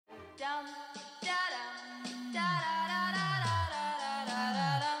Boom,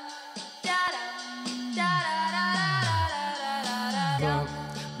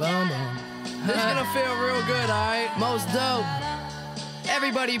 boom. This is gonna feel real good, alright? Most dope.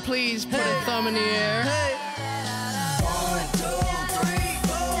 Everybody please put a thumb in the air. Hey. 1, 2, 3,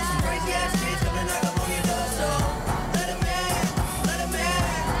 4. Some crazy ass kids gonna knock up on your door, so let 'em in, let 'em in,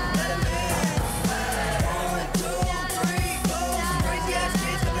 let 'em in. 1, 2, 3, 4. Some crazy ass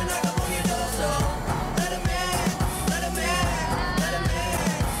kids gonna knock up on your door, so let 'em in, let 'em in, let 'em in.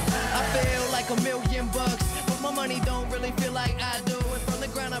 I feel like $1,000,000, but my money don't really feel like I do. And from the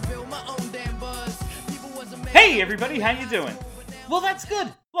ground I built my own damn buzz. Hey everybody, how you doing? Well, that's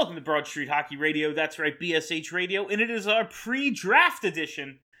good. Welcome to Broad Street Hockey Radio. That's right, BSH Radio, and it is our pre-draft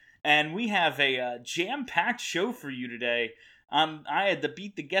edition. And we have a jam-packed show for you today. I had to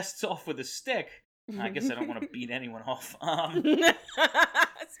beat the guests off with a stick. I guess I don't want to beat anyone off.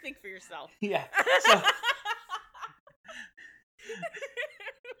 Speak for yourself. Yeah. So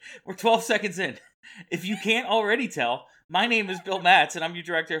we're 12 seconds in. If you can't already tell, my name is Bill Matz, and I'm your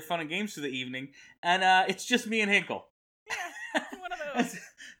director of fun and games for the evening. And it's just me and Hinkle. Yeah, one of those.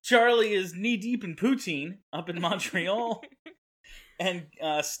 Charlie is knee-deep in poutine up in Montreal. And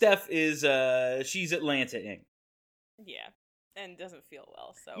Steph is, she's Atlanta-ing. Yeah, and doesn't feel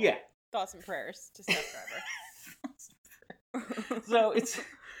well, so Yeah. thoughts and prayers to Steph Driver. So it's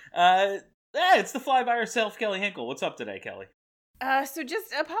the fly by herself, Kelly Hinkle. What's up today, Kelly? So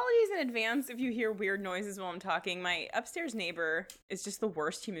just apologies in advance if you hear weird noises while I'm talking. My upstairs neighbor is just the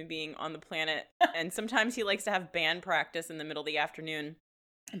worst human being on the planet, and sometimes he likes to have band practice in the middle of the afternoon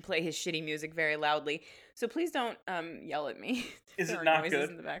and play his shitty music very loudly. So please don't yell at me. Is There it are not noises good?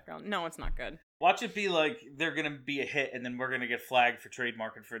 in the background. No, it's not good. Watch it be like they're gonna be a hit, and then we're gonna get flagged for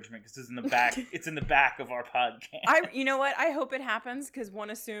trademark infringement because it's in the back. It's in the back of our podcast. You know what? I hope it happens because one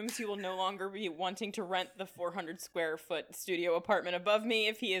assumes he will no longer be wanting to rent the 400 square foot studio apartment above me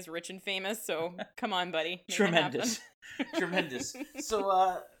if he is rich and famous. So come on, buddy. Make it happen. Tremendous.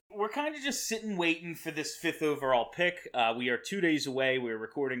 So we're kind of just sitting waiting for this 5th overall pick. We are 2 days away. We're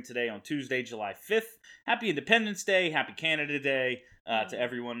recording today on Tuesday, July 5th. Happy Independence Day. Happy Canada Day to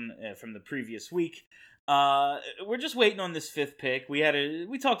everyone from the previous week. We're just waiting on this 5th pick.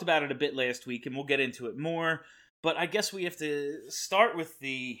 We talked about it a bit last week, and we'll get into it more. But I guess we have to start with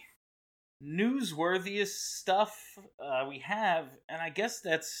the newsworthiest stuff we have, and I guess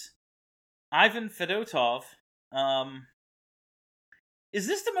that's Ivan Fedotov. Is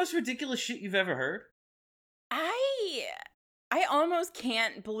this the most ridiculous shit you've ever heard? I almost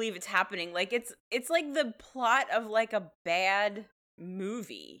can't believe it's happening. Like it's like the plot of like a bad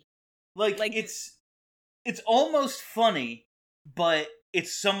movie. Like it's almost funny, but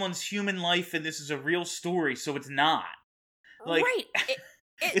it's someone's human life and this is a real story, so it's not. Like, right.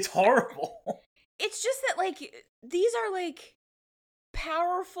 It's horrible. It's just that like these are like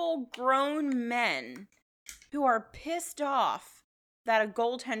powerful grown men who are pissed off that a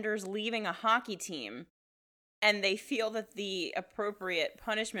goaltender's leaving a hockey team, and they feel that the appropriate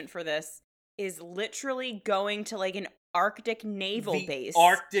punishment for this is literally going to like an Arctic naval base.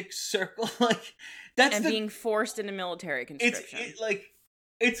 Arctic Circle, like that's being forced into military conscription.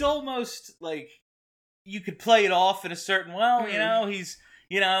 It's almost like you could play it off in a certain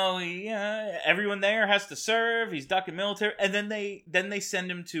everyone there has to serve. He's ducking military, and then they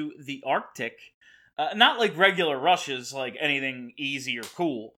send him to the Arctic. Not like regular rushes, like anything easy or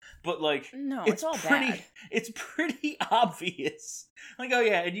cool, but like no, it's all bad. It's pretty obvious. Like, oh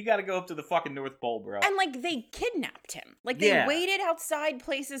yeah, and you got to go up to the fucking North Pole, bro. And like they kidnapped him. Like they waited outside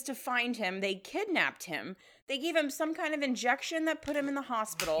places to find him. They kidnapped him. They gave him some kind of injection that put him in the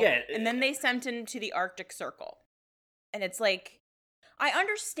hospital. Yeah, and then they sent him to the Arctic Circle. And it's like, I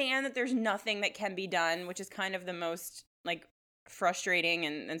understand that there's nothing that can be done, which is kind of the most like frustrating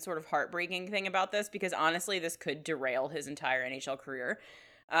and sort of heartbreaking thing about this, because honestly this could derail his entire NHL career.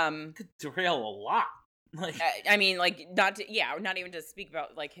 Could derail a lot. Like I mean, like not even to speak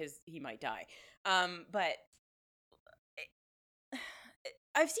about like he might die. But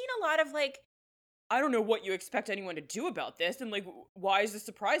I've seen a lot of like, I don't know what you expect anyone to do about this, and like, why is this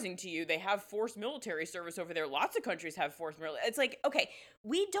surprising to you? They have forced military service over there. Lots of countries have forced military. It's like, okay,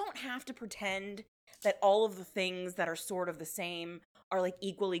 we don't have to pretend that all of the things that are sort of the same are like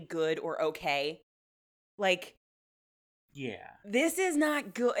equally good or okay. Like, yeah, this is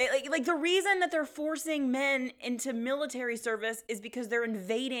not good. Like the reason that they're forcing men into military service is because they're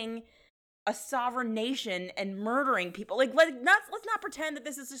invading a sovereign nation and murdering people. Like, let's not pretend that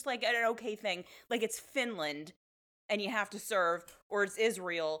this is just like an okay thing. Like it's Finland and you have to serve, or it's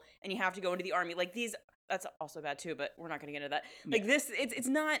Israel and you have to go into the army. Like that's also bad too, but we're not going to get into that. Like this, it's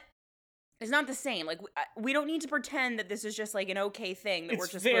not It's not the same. Like, we don't need to pretend that this is just, like, an okay thing that It's we're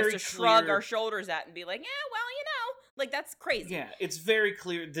just very supposed to shrug clear- our shoulders at and be like, yeah, well, you know. Like, that's crazy. Yeah, it's very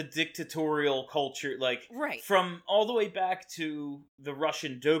clear the dictatorial culture, like, Right. from all the way back to the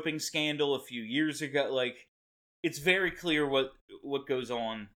Russian doping scandal a few years ago, like, it's very clear what goes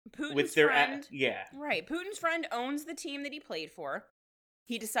on Putin's with their... friend... yeah. Right. Putin's friend owns the team that he played for.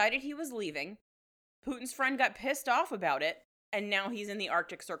 He decided he was leaving. Putin's friend got pissed off about it, and now he's in the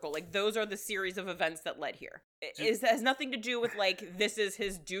Arctic Circle. Like, those are the series of events that led here. It has nothing to do with, like, this is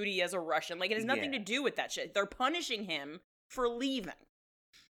his duty as a Russian. Like, it has nothing to do with that shit. They're punishing him for leaving.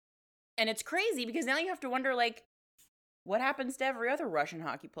 And it's crazy, because now you have to wonder, like, what happens to every other Russian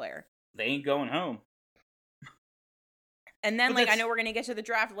hockey player? They ain't going home. And then, But like, I that's- know we're going to get to the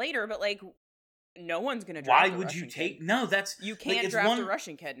draft later, but, like, no one's going to draft Why a would Russian you take... kid. No, that's... You like, can't it's draft a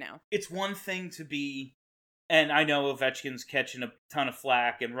Russian kid now. It's one thing to be... And I know Ovechkin's catching a ton of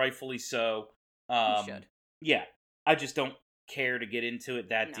flack, and rightfully so. He should. Yeah. I just don't care to get into it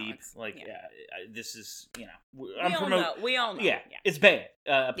that No, deep. it's- Like, yeah. this is, you know... We all know. Yeah, it's bad.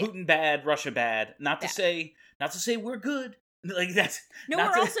 Putin bad, Russia bad. Not to say we're good. Like, that's... No,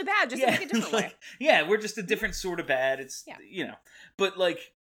 not we're to- also bad, just to make it a different way. like, yeah, we're just a different sort of bad. It's, you know... But, like...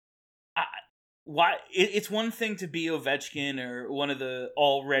 It's one thing to be Ovechkin or one of the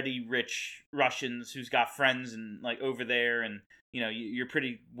already rich Russians who's got friends and like over there, and you know you're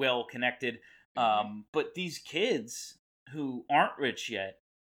pretty well connected. But these kids who aren't rich yet,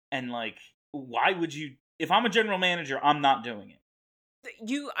 and like, why would you? If I'm a general manager, I'm not doing it.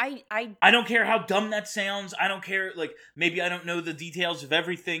 I don't care how dumb that sounds. I don't care. Like, maybe I don't know the details of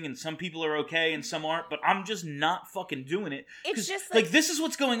everything, and some people are okay and some aren't. But I'm just not fucking doing it. It's just like this is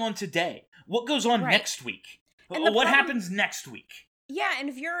what's going on today. What goes on next week? And What happens next week? Yeah, and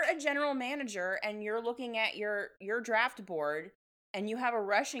if you're a general manager and you're looking at your draft board and you have a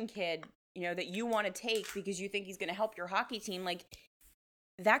Russian kid, you know, that you want to take because you think he's going to help your hockey team, like,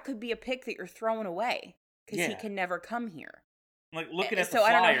 that could be a pick that you're throwing away because he can never come here. Like, looking at the Flyers. So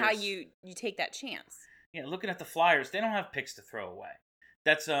I don't know how you take that chance. Yeah, looking at the Flyers, they don't have picks to throw away.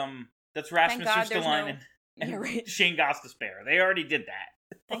 That's Rasmus Ristolainen and Shane Gostisbehere. They already did that.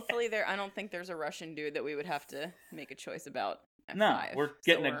 Thankfully, I don't think there's a Russian dude that we would have to make a choice about at no, 5. we're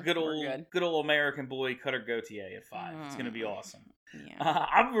getting a good old American boy, Cutter Gauthier, at 5. It's going to be awesome. Yeah.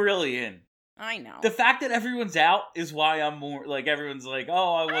 I'm really in. I know. The fact that everyone's out is why I'm more, like, everyone's like,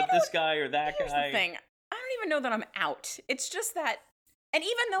 oh, I want this guy or that Here's guy. the thing. I don't even know that I'm out. It's just that, and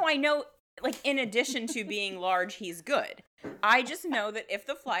even though I know, like, in addition to being large, he's good, I just know that if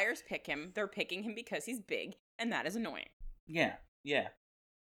the Flyers pick him, they're picking him because he's big, and that is annoying. Yeah.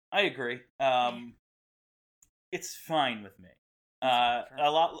 I agree. It's fine with me. A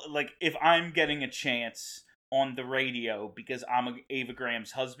lot, like, if I'm getting a chance on the radio because I'm Ava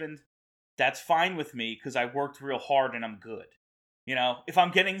Graham's husband, that's fine with me because I worked real hard and I'm good. You know, if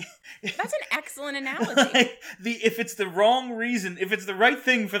I'm getting... That's an excellent analogy. If it's the wrong reason, if it's the right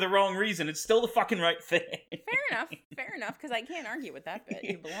thing for the wrong reason, it's still the fucking right thing. Fair enough, because I can't argue with that bit.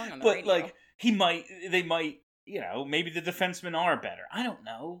 You belong on the radio. But, like, they might, you know, maybe the defensemen are better. I don't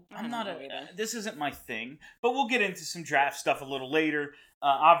know. This isn't my thing. But we'll get into some draft stuff a little later.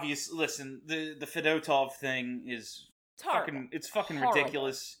 Listen, the Fedotov thing is it's fucking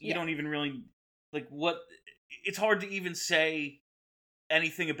ridiculous. You don't even really, like, what... It's hard to even say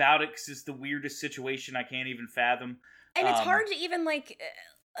anything about it because it's the weirdest situation I can't even fathom. And it's hard to even, like,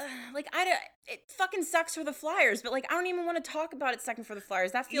 it fucking sucks for the Flyers, but, like, I don't even want to talk about it sucking for the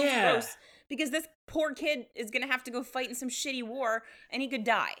Flyers. That feels gross, because this poor kid is going to have to go fight in some shitty war, and he could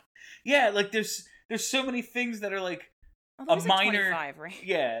die. Yeah, like, there's so many things that are, like, a minor... 25, right?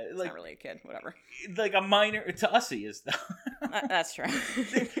 Yeah. Like, not really a kid, whatever. Like, a minor... To us, he is, though. That's true.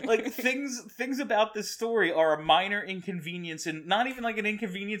 Like, things about this story are a minor inconvenience, and not even, like, an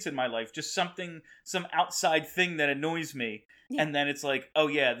inconvenience in my life, just some outside thing that annoys me. Yeah. And then it's like, oh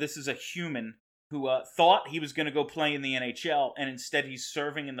yeah, this is a human who thought he was going to go play in the NHL, and instead he's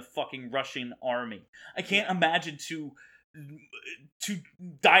serving in the fucking Russian army. I can't imagine two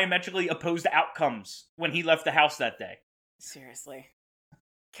diametrically opposed outcomes when he left the house that day. Seriously.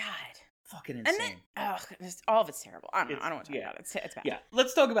 God. Fucking insane. And then, all of it's terrible. I don't want to talk about it. It's bad. Yeah,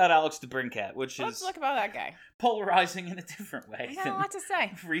 let's talk about Alex DeBrincat, let's talk about that guy. Polarizing in a different way. I got a lot to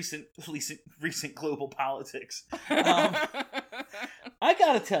say. Recent global politics. I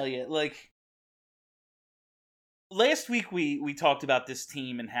gotta tell you, like, last week we talked about this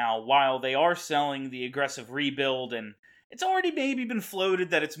team and how while they are selling the aggressive rebuild, and it's already maybe been floated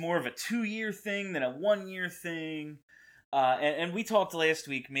that it's more of a 2-year thing than a 1-year thing. And we talked last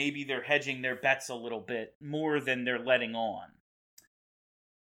week, maybe they're hedging their bets a little bit more than they're letting on.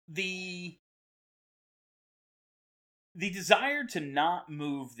 the desire to not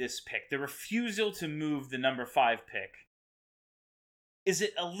move this pick, the refusal to move the number 5 pick, is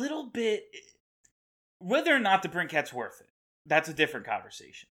it a little bit... Whether or not the Brinket's worth it, that's a different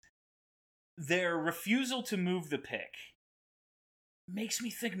conversation. Their refusal to move the pick makes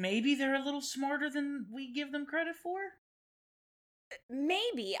me think maybe they're a little smarter than we give them credit for?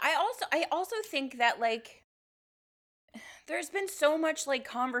 Maybe. I also think that, like, there's been so much, like,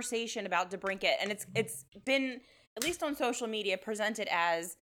 conversation about DeBrincat, and it's been, at least on social media, presented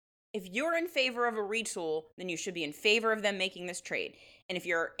as, if you're in favor of a retool, then you should be in favor of them making this trade. And if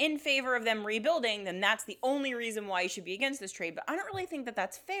you're in favor of them rebuilding, then that's the only reason why you should be against this trade. But I don't really think that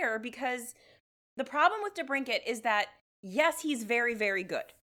that's fair, because the problem with DeBrincat is that, yes, he's very, very good.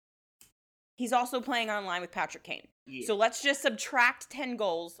 He's also playing online with Patrick Kane. Yeah. So let's just subtract 10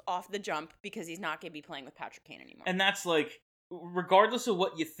 goals off the jump, because he's not going to be playing with Patrick Kane anymore. And that's like, regardless of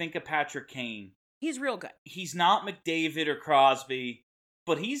what you think of Patrick Kane, he's real good. He's not McDavid or Crosby,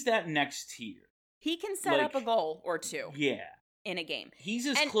 but he's that next tier. He can set up a goal or two. Yeah. In a game. He's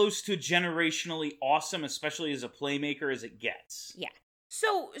as close to generationally awesome, especially as a playmaker, as it gets. Yeah.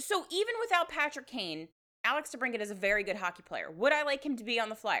 So even without Patrick Kane, Alex DeBrincat is a very good hockey player. Would I like him to be on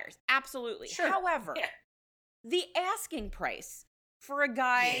the Flyers? Absolutely. Sure. However, the asking price for a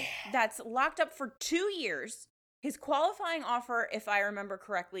guy that's locked up for 2 years, his qualifying offer, if I remember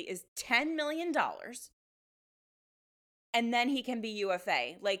correctly, is $10 million. And then he can be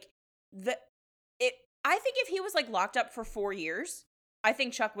UFA. I think if he was, like, locked up for 4 years, I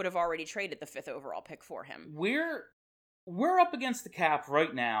think Chuck would have already traded the 5th overall pick for him. We're up against the cap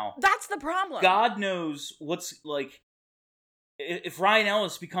right now. That's the problem. God knows what's, like, if Ryan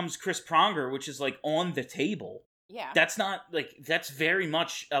Ellis becomes Chris Pronger, which is, like, on the table. Yeah. That's not, like, that's very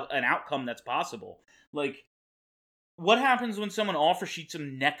much an outcome that's possible. Like, what happens when someone offer sheets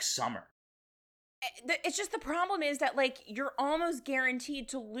him next summer? It's just, the problem is that, like, you're almost guaranteed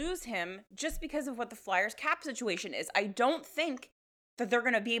to lose him just because of what the Flyers cap situation is. I don't think that they're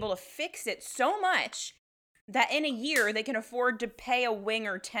going to be able to fix it so much that in a year they can afford to pay a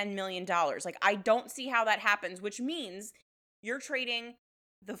winger $10 million. Like, I don't see how that happens, which means you're trading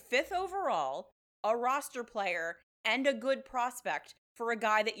the 5th overall, a roster player, and a good prospect for a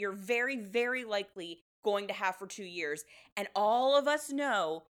guy that you're very, very likely going to have for 2 years. And all of us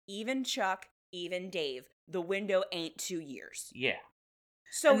know, even Chuck, even Dave, the window ain't 2 years. Yeah.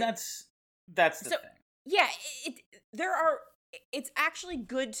 So and that's the thing. Yeah, it's actually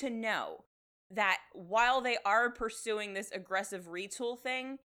good to know that while they are pursuing this aggressive retool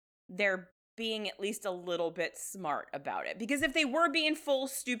thing, they're being at least a little bit smart about it. Because if they were being full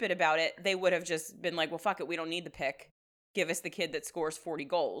stupid about it, they would have just been like, well, fuck it, we don't need the pick. Give us the kid that scores 40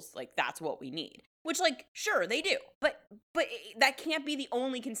 goals. Like, that's what we need. Which, like, sure, they do. But that can't be the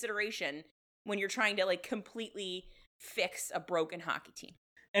only consideration when you're trying to, like, completely fix a broken hockey team.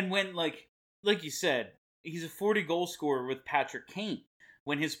 And when, like you said, he's a 40 goal scorer with Patrick Kane.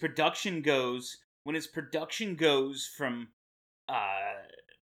 When his production goes from,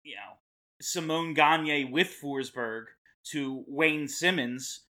 Simone Gagne with Forsberg to Wayne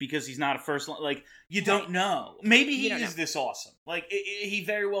Simmons because he's not a first line, like, you don't know. Maybe he is this awesome. Like, he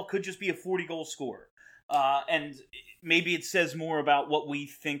very well could just be a 40 goal scorer. And maybe it says more about what we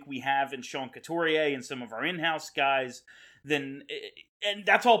think we have in Sean Couturier and some of our in-house guys and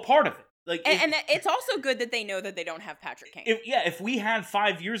that's all part of it. Like, and it's also good that they know that they don't have Patrick Kane. If we had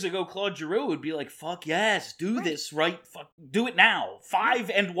 5 years ago Claude Giroux, would be like, fuck yes, do this, right? Fuck, do it now.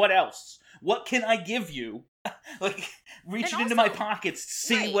 5 and what else? What can I give you? Like, reaching into my pockets to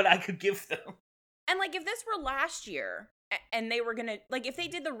see what I could give them. And, like, if this were last year, and they were gonna, like, if they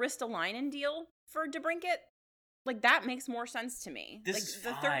did the Ristolainen deal for DeBrincat, like, that makes more sense to me. This like, is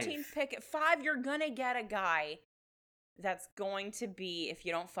the 5. 13th pick at 5, you're gonna get a guy that's going to be, if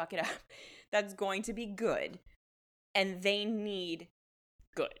you don't fuck it up, that's going to be good. And they need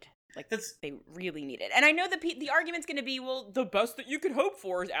good. Like, they really need it. And I know the argument's going to be, well, the best that you could hope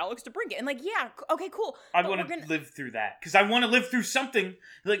for is Alex DeBrincat. And, like, yeah, okay, cool. I want to live through that. Because I want to live through something.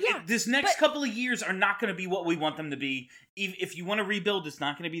 Like, this next couple of years are not going to be what we want them to be. If you want to rebuild, it's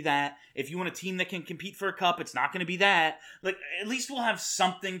not going to be that. If you want a team that can compete for a cup, it's not going to be that. Like, at least we'll have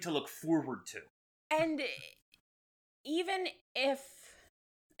something to look forward to. And even if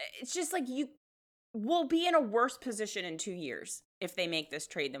it's just like, we'll be in a worse position in 2 years if they make this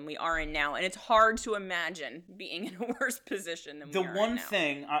trade than we are in now. And it's hard to imagine being in a worse position than we are in now. The one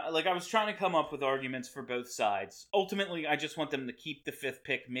thing, I was trying to come up with arguments for both sides. Ultimately, I just want them to keep the 5th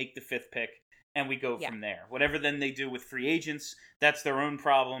pick, make the 5th pick, and we go from there. Whatever then they do with free agents, that's their own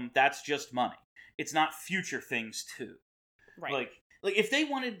problem. That's just money. It's not future things, too. Right. Like, Like, if they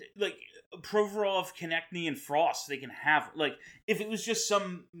wanted, like, Provorov, Konechny, and Frost, they can have, like, if it was just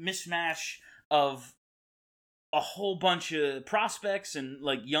some mishmash of a whole bunch of prospects and,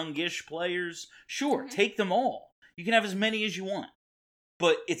 like, youngish players, sure, take them all. You can have as many as you want.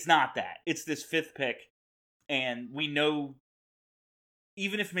 But it's not that. It's this 5th pick, and we know,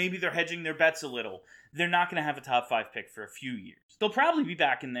 even if maybe they're hedging their bets a little, they're not going to have a top 5 pick for a few years. They'll probably be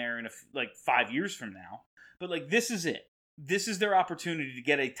back in there in, 5 years from now. But, like, this is it. This is their opportunity to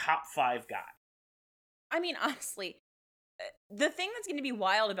get a top 5 guy. I mean, honestly, the thing that's going to be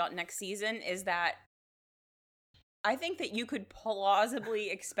wild about next season is that I think that you could plausibly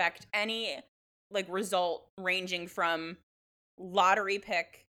expect any, like, result ranging from lottery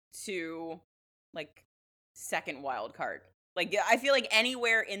pick to, like, second wild card. Like, I feel like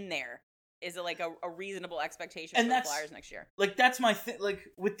anywhere in there is a reasonable expectation for the Flyers next year. Like, that's my thing. Like,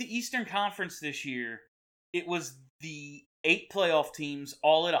 with the Eastern Conference this year, it was the 8 playoff teams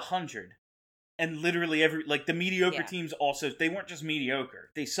all at 100. And literally the mediocre teams also, they weren't just mediocre.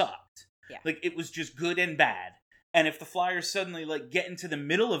 They sucked. Yeah. Like, it was just good and bad. And if the Flyers suddenly, like, get into the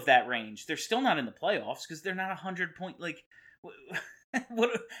middle of that range, they're still not in the playoffs because they're not 100 point, like,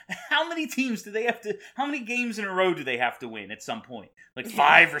 how many teams do they have to, how many games in a row do they have to win at some point? Like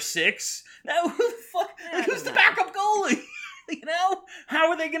 5 or 6? No, who the fuck, like, who's the backup goalie? You know? How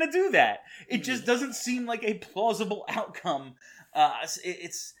are they going to do that? It just doesn't seem like a plausible outcome.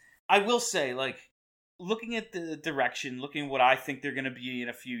 I will say, like, looking at the direction, looking at what I think they're going to be in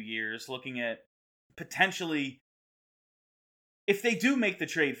a few years, looking at potentially, if they do make the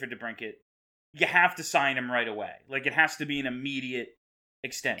trade for DeBrincat, you have to sign him right away. Like, it has to be an immediate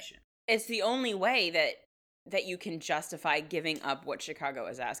extension. It's the only way that you can justify giving up what Chicago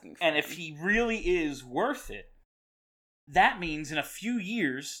is asking for. And if he really is worth it, that means in a few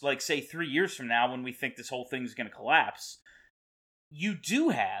years, like, say 3 years from now, when we think this whole thing's going to collapse, you do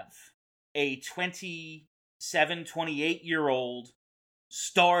have a 27, 28-year-old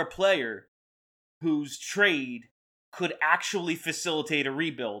star player whose trade could actually facilitate a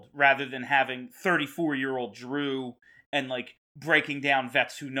rebuild rather than having 34-year-old Drew and, like, breaking down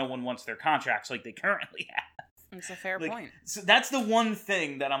vets who no one wants their contracts like they currently have. It's a fair point. So that's the one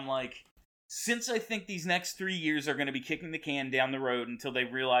thing that I'm like, since I think these next 3 years are going to be kicking the can down the road until they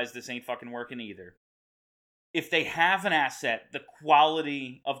realize this ain't fucking working either, if they have an asset, the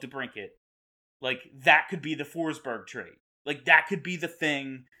quality of DeBrincat, like, that could be the Forsberg trade. Like, that could be the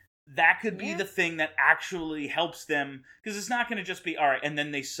thing. That could be the thing that actually helps them. Because it's not going to just be, all right, and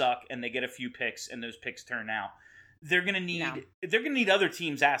then they suck, and they get a few picks, and those picks turn out. They're going to need other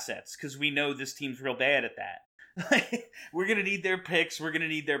teams' assets, because we know this team's real bad at that. We're going to need their picks. We're going to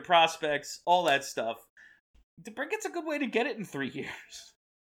need their prospects. All that stuff. DeBrincat's a good way to get it in 3 years.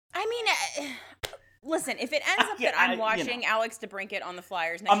 I mean... Listen, if it ends up that I'm watching Alex DeBrincat on the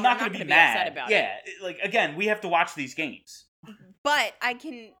Flyers next year, I'm not going to be mad. Upset about it. Yeah, like, again, we have to watch these games. But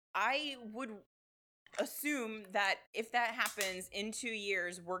I would assume that if that happens in 2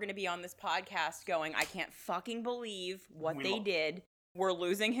 years, we're going to be on this podcast going, I can't fucking believe what they did. We're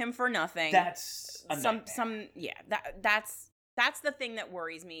losing him for nothing. That's a that's the thing that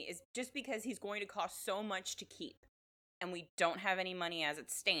worries me, is just because he's going to cost so much to keep, and we don't have any money as it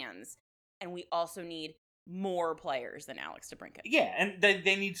stands. And we also need more players than Alex DeBrincat. Yeah, and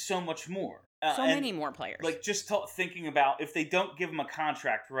they need so much more. So many more players. Like, just thinking about if they don't give him a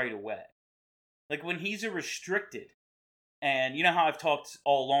contract right away. Like, when he's a restricted, and you know how I've talked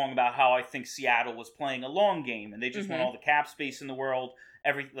all along about how I think Seattle was playing a long game, and they just want all the cap space in the world.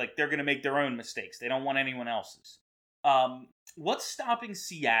 They're going to make their own mistakes. They don't want anyone else's. What's stopping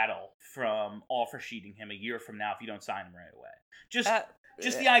Seattle from offer sheeting him a year from now if you don't sign him right away?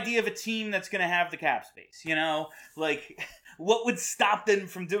 Just the idea of a team that's going to have the cap space, you know? Like, what would stop them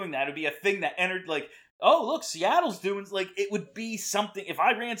from doing that? It would be a thing that entered, like, oh, look, Seattle's doing, like, it would be something. If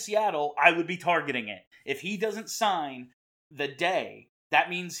I ran Seattle, I would be targeting it. If he doesn't sign the day, that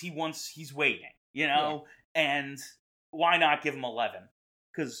means he's waiting, you know? Yeah. And why not give him 11?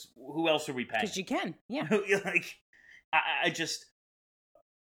 Because who else are we paying? Because you can, yeah. Like, I just,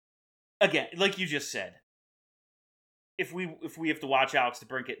 again, like you just said, if we have to watch Alex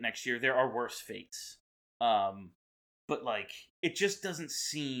DeBrincat next year, there are worse fates. But, like, it just doesn't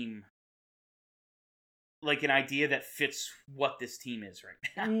seem like an idea that fits what this team is right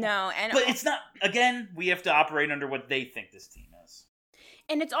now. No, but it's not. Again, we have to operate under what they think this team is.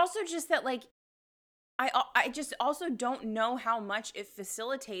 And it's also just that, like, I just also don't know how much it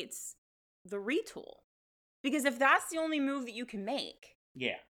facilitates the retool. Because if that's the only move that you can make,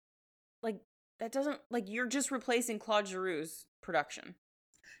 yeah, like, that doesn't, like, you're just replacing Claude Giroux's production.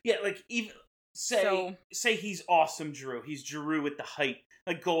 Yeah, like, even say he's awesome Drew. He's Drew at the height,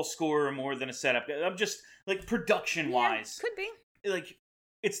 like goal scorer more than a setup. I'm just like production wise. Could be. Like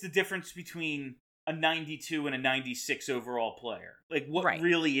it's the difference between a 92 and a 96 overall player. Like what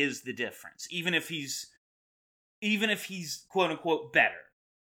really is the difference? Even if he's quote unquote better,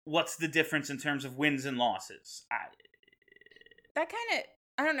 what's the difference in terms of wins and losses? That kind of,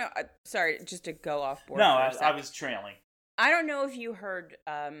 I don't know. Sorry, just to go off board. No, I was trailing. I don't know if you heard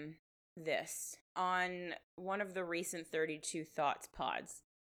this on one of the recent 32 Thoughts pods.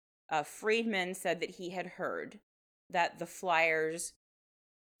 Friedman said that he had heard that the Flyers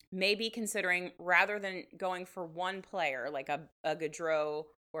may be considering, rather than going for one player like a Gaudreau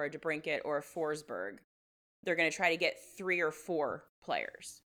or a DeBrincat or a Forsberg, they're going to try to get 3 or 4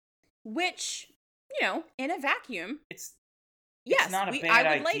 players. Which, in a vacuum, it's not a bad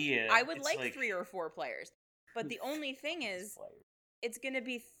idea. I would like 3 or 4 players. But the only thing is, it's going to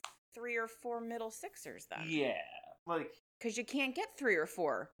be 3 or 4 middle sixers then. Yeah, like because you can't get 3 or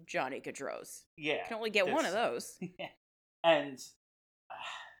 4 Johnny Gaudreaus. Yeah, you can only get one of those. Yeah, and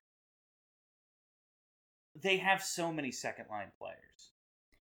they have so many second line players.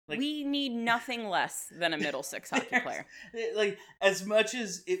 Like, we need nothing less than a middle six hockey player. Like, as much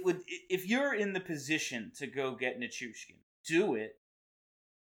as it would, if you're in the position to go get Nichushkin, do it.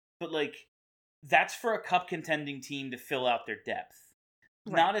 But, like, that's for a cup contending team to fill out their depth.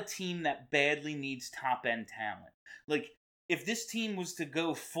 Right. Not a team that badly needs top end talent. Like, if this team was to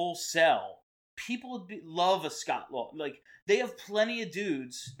go full sell, people would love a Scott Law. Like, they have plenty of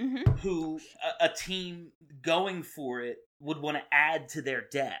dudes who a team going for it would want to add to their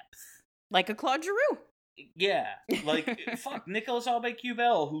depth. Like a Claude Giroux. Yeah. Like, fuck, Nicolas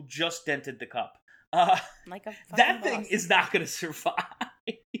Aube-Kubel, who just dented the cup. Like a that thing is not going to survive.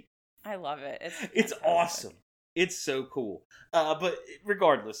 I love it. It's awesome. It's so cool. But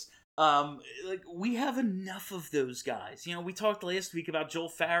regardless, like, we have enough of those guys. We talked last week about Joel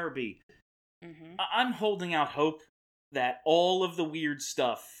Farabee. I'm holding out hope that all of the weird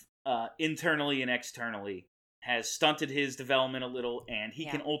stuff, internally and externally, has stunted his development a little, and he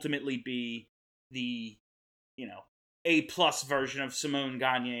can ultimately be the, A+ version of Simone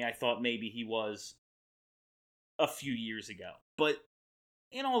Gagne I thought maybe he was a few years ago. But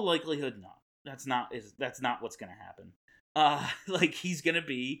in all likelihood, no. That's not what's going to happen. Like, he's going to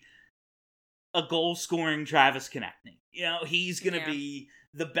be a goal-scoring Travis Konechny. He's going to be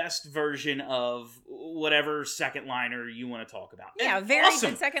the best version of whatever second liner you want to talk about. Yeah, and very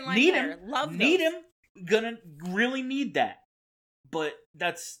awesome. Good second line player. Love those. Need him. Gonna really need that. But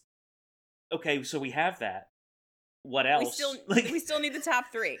that's okay, so we have that. What else? We still need the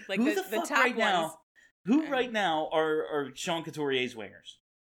top 3. Like, who the fuck top right ones. Now, who right now are Sean Couturier's wingers?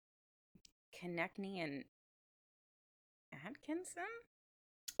 Konechny and Atkinson?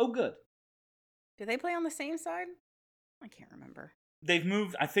 Oh, good. Do they play on the same side? I can't remember. They've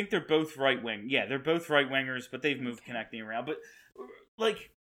moved. I think they're both right wing. Yeah, they're both right wingers, but they've moved Konechny around. But,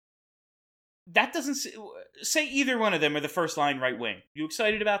 like, that doesn't say either one of them are the first line right wing. You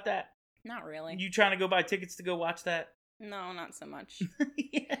excited about that? Not really. You trying to go buy tickets to go watch that? No, not so much.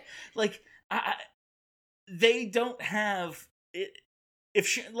 Yeah, like they don't have it.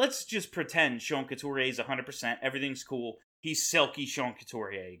 Let's just pretend Sean Couturier is 100%. Everything's cool. He's silky Sean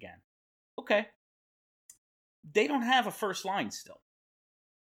Couturier again. Okay. They don't have a first line still.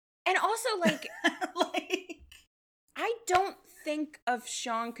 And also, like, I don't think of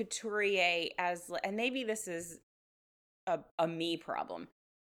Sean Couturier as, and maybe this is a me problem.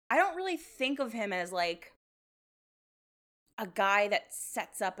 I don't really think of him as, like, a guy that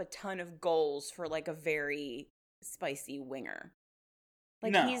sets up a ton of goals for, like, a very spicy winger.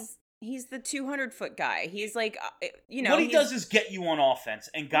 Like, no. He's the 200-foot guy. He's like, what he does is get you on offense,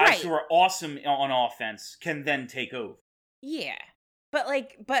 and guys who are awesome on offense can then take over. Yeah. But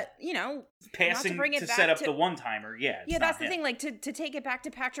passing to set up the one-timer, yeah, that's the thing. Like, to take it back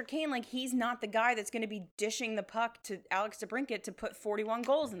to Patrick Kane, like, he's not the guy that's going to be dishing the puck to Alex DeBrincat to put 41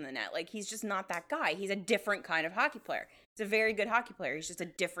 goals in the net. Like, he's just not that guy. He's a different kind of hockey player. He's a very good hockey player. He's just a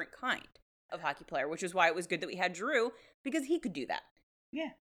different kind of hockey player, which is why it was good that we had Drew, because he could do that. Yeah.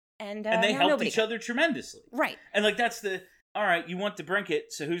 And they helped each other tremendously. Right. And, like, that's all right, you want DeBrincat,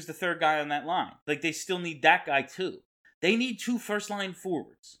 so who's the third guy on that line? Like, they still need that guy, too. They need 2 first-line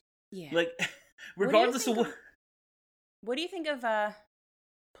forwards. Yeah. Like, regardless of what... What do you think of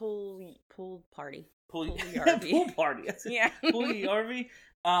Pool Party? Pool Party. Yeah. Puljujärvi.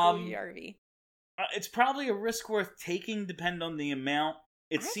 Puljujärvi. It's probably a risk worth taking, depending on the amount.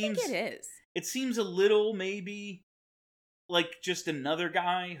 I think it is. It seems a little, maybe, like just another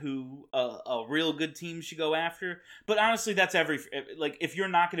guy who a real good team should go after. But honestly, that's like, if you're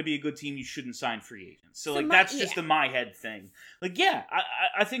not going to be a good team, you shouldn't sign free agents. So like, that's just a my head thing. Like, yeah,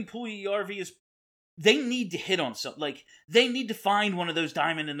 I think Puljujarvi is. They need to hit on something. Like, they need to find one of those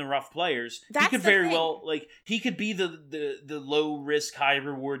diamond in the rough players. That's he could the very thing. well, like, he could be the low risk, high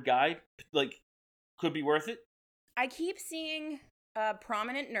reward guy. Like, could be worth it. I keep seeing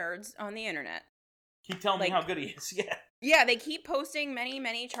prominent nerds on the internet. Keep telling me how good he is. Yeah. Yeah, they keep posting many,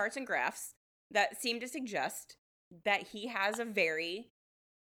 many charts and graphs that seem to suggest that he has a very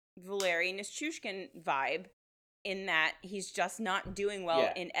Valeri Nichushkin vibe, in that he's just not doing well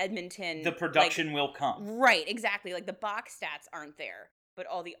in Edmonton. The production will come. Right, exactly. Like, the box stats aren't there, but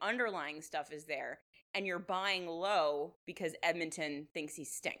all the underlying stuff is there. And you're buying low because Edmonton thinks he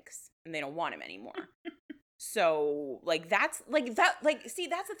stinks and they don't want him anymore. So, like, that's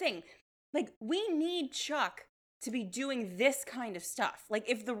the thing. Like, we need Chuck to be doing this kind of stuff. Like,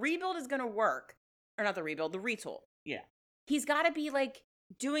 if the rebuild is going to work, or not the rebuild, the retool. Yeah. He's got to be, like,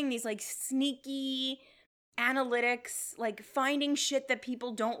 doing these, like, sneaky analytics, like, finding shit that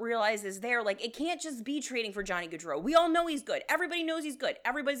people don't realize is there. Like, it can't just be trading for Johnny Gaudreau. We all know he's good. Everybody knows he's good.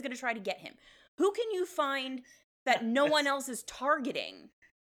 Everybody's going to try to get him. Who can you find that no one else is targeting?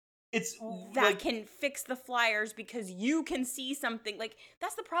 It's that like, can fix the Flyers because you can see something. Like,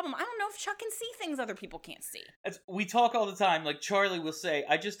 that's the problem. I don't know if Chuck can see things other people can't see. We talk all the time. Like, Charlie will say,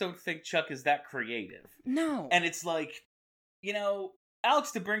 I just don't think Chuck is that creative. No. And it's like, you know,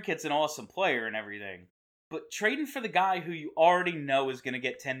 Alex DeBrincat's an awesome player and everything, but trading for the guy who you already know is going to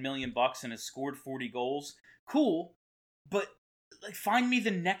get $10 million and has scored 40 goals, cool, but, like, find me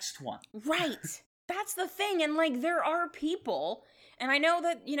the next one. Right. That's the thing. And, like, there are people... And I know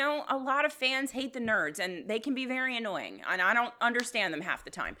that, you know, a lot of fans hate the nerds, and they can be very annoying, and I don't understand them half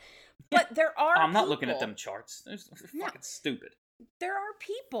the time. But there are I'm not looking at them charts. They're fucking stupid. There are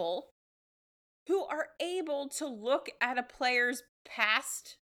people who are able to look at a player's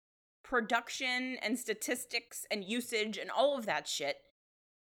past production and statistics and usage and all of that shit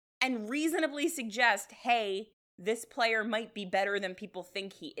and reasonably suggest, hey, this player might be better than people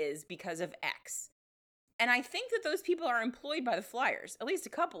think he is because of X. And I think that those people are employed by the Flyers, at least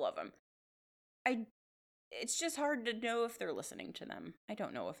a couple of them. It's just hard to know if they're listening to them. I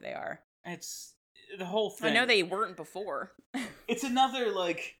don't know if they are. It's the whole thing. I know they weren't before. It's another,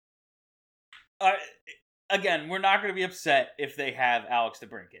 like... again, we're not going to be upset if they have Alex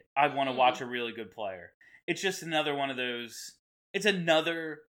DeBrincat. I want to watch a really good player. It's just another one of those... It's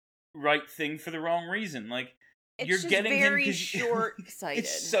another right thing for the wrong reason. Like... It's You're just getting very him short-sighted.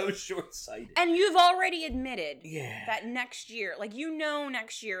 It's so short-sighted. And you've already admitted that next year, like, you know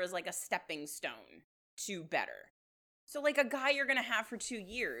next year is like a stepping stone to better. So, like, a guy you're going to have for 2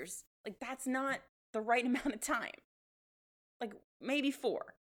 years, like, that's not the right amount of time. Like, maybe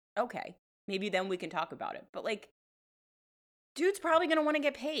 4. Okay. Maybe then we can talk about it. But, like, dude's probably going to want to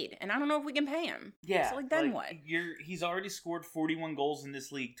get paid, and I don't know if we can pay him. Yeah. So, like, then what? He's already scored 41 goals in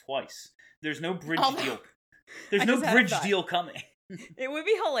this league twice. There's no bridge deal. There's I no just bridge deal coming. It would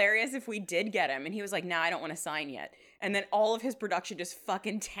be hilarious if we did get him and he was like, nah, I don't want to sign yet. And then all of his production just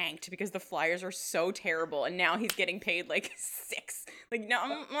fucking tanked because the Flyers are so terrible and now he's getting paid like 6. Like,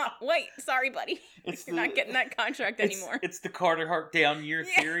 no, wait, sorry, buddy. You're not getting that contract anymore. It's the Carter Hart down year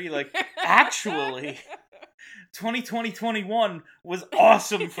theory. Like, actually, 2020-21 was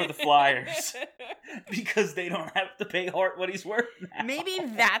awesome for the Flyers because they don't have to pay Hart what he's worth now. Maybe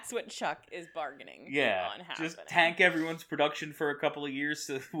that's what Chuck is bargaining on happening. Just tank everyone's production for a couple of years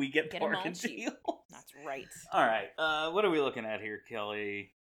so we get bargain deals. That's right. All right, what are we looking at here,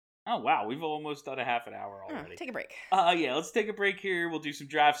 Kelly? Oh, wow, we've almost done a half an hour already. Take a break. Yeah, let's take a break here. We'll do some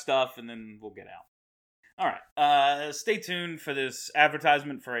draft stuff, and then we'll get out. All right, stay tuned for this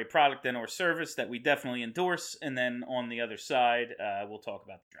advertisement for a product and or service that we definitely endorse, and then on the other side, we'll talk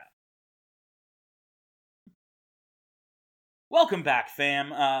about the draft. Welcome back,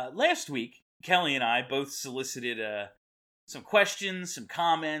 fam. Last week, Kelly and I both solicited some questions, some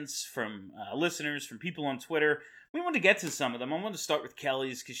comments from listeners, from people on Twitter. We wanted to get to some of them. I wanted to start with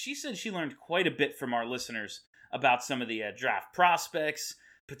Kelly's, because she said she learned quite a bit from our listeners about some of the draft prospects,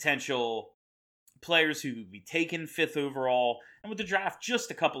 potential players who would be taken 5th overall, and with the draft just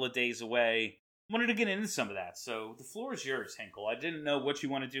a couple of days away, wanted to get into some of that. So the floor is yours, Hinkle. I didn't know what you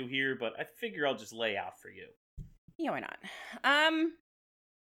want to do here, but I figure I'll just lay out for you. Yeah, why not?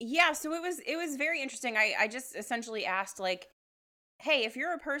 Yeah, so it was very interesting. I just essentially asked, like, hey, if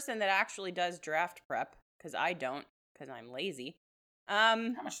you're a person that actually does draft prep, because I don't, because I'm lazy. How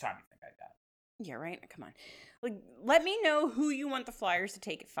much time do you think I got? Yeah, right? Come on. Like, let me know who you want the Flyers to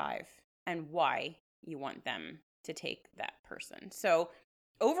take at 5 and why you want them to take that person. So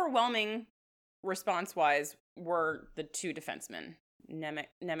overwhelming response-wise were the two defensemen,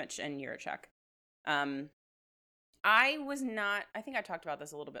 Nemec and Jiricek. I think I talked about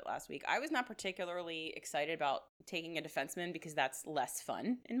this a little bit last week. I was not particularly excited about taking a defenseman because that's less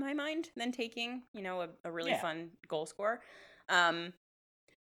fun in my mind than taking, a really fun goal scorer.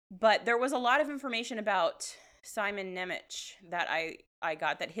 But there was a lot of information about Simon Nemec that I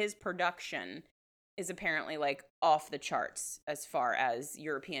got, that his production is apparently like off the charts as far as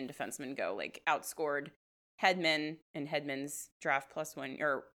European defensemen go, like outscored Hedman in Hedman's draft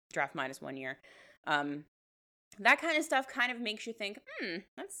minus 1 year. That kind of stuff kind of makes you think,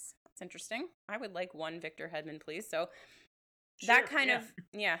 that's interesting. I would like one Victor Hedman, please. So that kind of,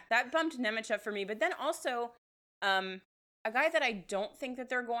 that bumped Nemec up for me. But then also, a guy that I don't think that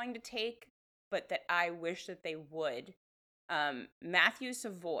they're going to take, but that I wish that they would, Matthew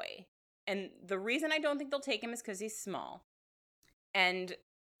Savoie. And the reason I don't think they'll take him is because he's small. And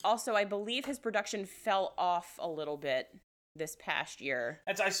also, I believe his production fell off a little bit this past year.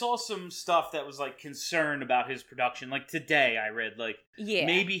 I saw some stuff that was like concerned about his production. Like today I read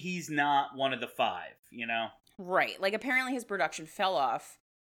maybe he's not one of the 5, Right. Like apparently his production fell off.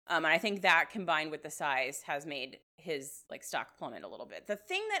 And I think that combined with the size has made his like stock plummet a little bit. The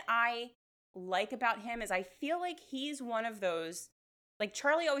thing that I like about him is I feel like he's one of those, like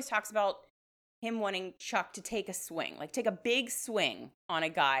Charlie always talks about him wanting Chuck to take a swing, like take a big swing on a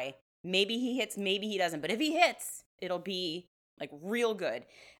guy. Maybe he hits, maybe he doesn't. But if he hits, it'll be like real good.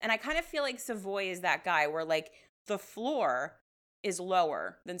 And I kind of feel like Savoie is that guy where like the floor is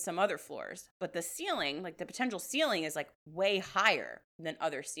lower than some other floors, but the ceiling, like the potential ceiling is like way higher than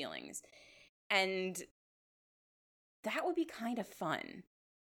other ceilings. And that would be kind of fun.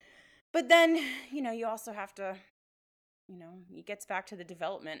 But then, you also have to, it gets back to the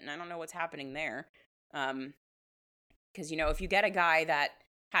development, and I don't know what's happening there. Because, if you get a guy that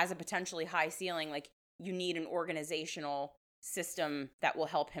has a potentially high ceiling, like you need an organizational system that will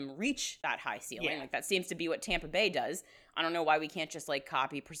help him reach that high ceiling. Yeah. Like that seems to be what Tampa Bay does. I don't know why we can't just like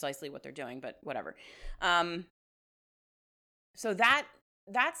copy precisely what they're doing, but whatever. So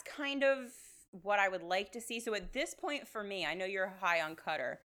that's kind of what I would like to see. So at this point for me, I know you're high on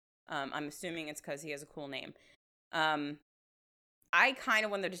Cutter. I'm assuming it's because he has a cool name. I kind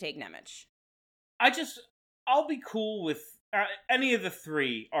of want them to take Nemec. I'll be cool with any of the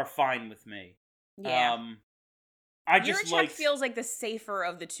 3 are fine with me. Yeah. Jiricek feels like the safer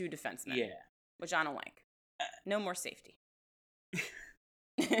of the 2 defensemen. Yeah. Which I don't like. No more safety.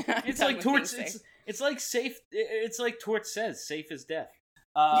 It's like Torts. It's like safe. It's like Torts says, safe as death.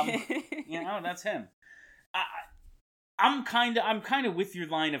 That's him. I'm kind of with your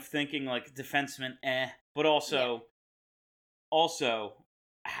line of thinking, like defenseman, but also,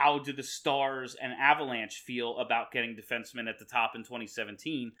 how do the Stars and Avalanche feel about getting defensemen at the top in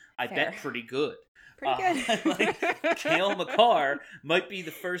 2017? I bet pretty good. Pretty good. Like Cale Makar might be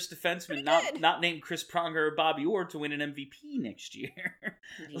the first defenseman not named Chris Pronger or Bobby Orr to win an MVP next year.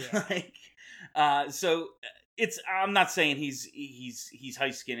 Yeah. So it's. I'm not saying he's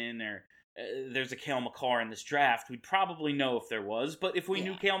high-skinned or there's a Cale Makar in this draft. We'd probably know if there was, but if we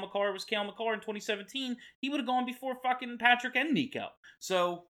knew Cale Makar was Cale Makar in 2017, he would have gone before fucking Patrick and Nico.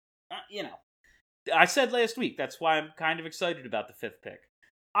 So, I said last week, that's why I'm kind of excited about the 5th pick.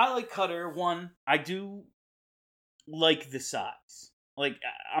 I like Cutter. 1, I do like the size. Like,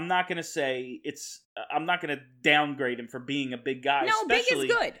 I'm not going to say I'm not going to downgrade him for being a big guy. No, big is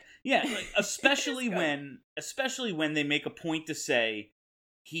good. Yeah, like, especially when they make a point to say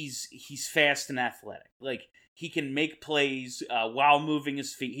he's fast and athletic. Like, he can make plays while moving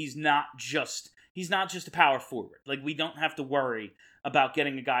his feet. He's not just a power forward. Like, we don't have to worry about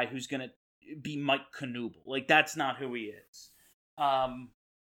getting a guy who's going to be Mike Knuble. Like, that's not who he is. And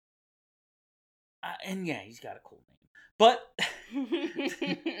yeah, he's got a cool name. But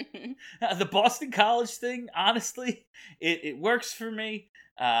the Boston College thing, honestly, it works for me.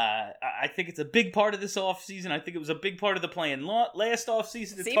 I think it's a big part of this offseason. I think it was a big part of the plan last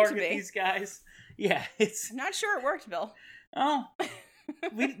offseason to target these guys. Yeah, I'm not sure it worked, Bill. Oh,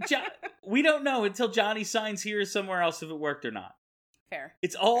 we don't know until Johnny signs here or somewhere else if it worked or not. Fair.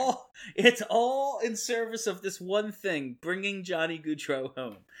 It's all in service of this one thing, bringing Johnny Gaudreau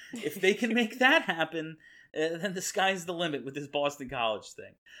home. If they can make that happen, then the sky's the limit with this Boston College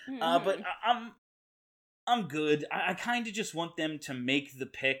thing. Mm-hmm. But I'm good. I kind of just want them to make the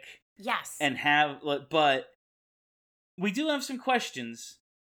pick. Yes. And but we do have some questions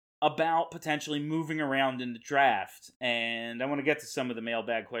about potentially moving around in the draft, and I want to get to some of the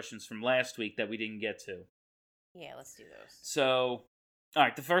mailbag questions from last week that we didn't get to. Yeah, let's do those. So, All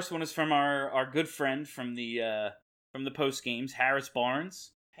right, the first one is from our good friend from the post games, Harris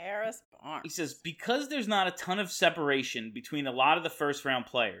Barnes. Harris Barnes. He says, because there's not a ton of separation between a lot of the first round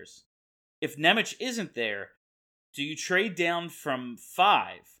players, if Nemec isn't there, do you trade down from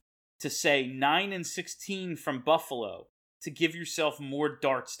 5 to say 9 and 16 from Buffalo to give yourself more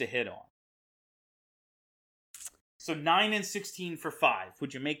darts to hit on? So 9 and 16 for 5.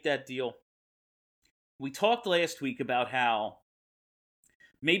 Would you make that deal? We talked last week about how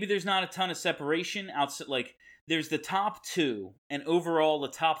maybe there's not a ton of separation outside, like there's the top 2 and overall the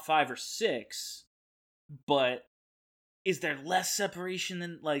top 5 or 6, but is there less separation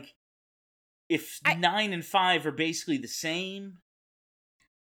than, like, if 9 and 5 are basically the same?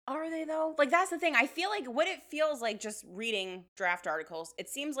 Are they, though? Like, that's the thing. I feel like what it feels like just reading draft articles, it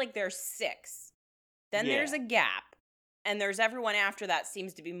seems like there's 6. Then there's a gap. And there's everyone after that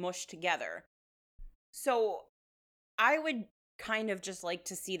seems to be mushed together. So I would kind of just like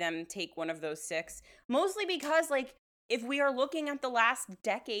to see them take one of those 6. Mostly because, like, if we are looking at the last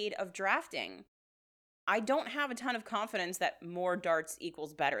decade of drafting, I don't have a ton of confidence that more darts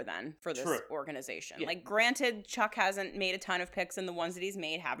equals better than for this organization. Yeah. Like, granted, Chuck hasn't made a ton of picks, and the ones that he's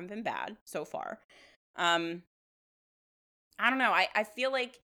made haven't been bad so far. I don't know. I feel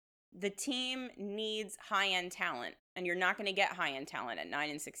like the team needs high-end talent, and you're not going to get high-end talent at 9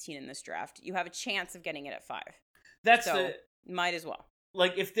 and 16 in this draft. You have a chance of getting it at 5. Might as well.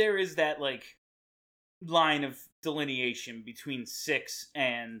 Like, if there is that, like, line of delineation between 6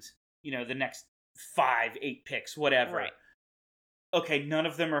 and, you know, the next 5, 8 picks, whatever. Right. Okay, none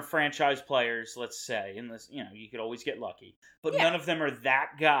of them are franchise players, let's say. And this, you know, you could always get lucky. But none of them are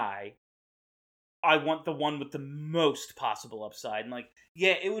that guy. I want the one with the most possible upside. And, like,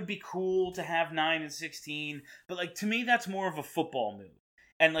 yeah, it would be cool to have 9 and 16, but, like, to me, that's more of a football move.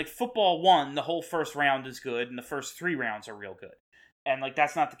 And, like, football 1, the whole first round is good, and the first 3 rounds are real good. And, like,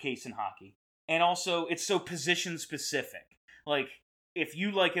 that's not the case in hockey. And also, it's so position-specific. Like, if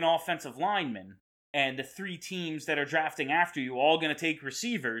you like an offensive lineman, and the 3 teams that are drafting after you all going to take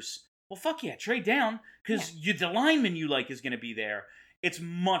receivers, well, fuck yeah, trade down, because the lineman you like is going to be there. It's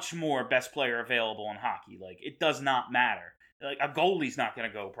much more best player available in hockey. Like, it does not matter. Like, a goalie's not going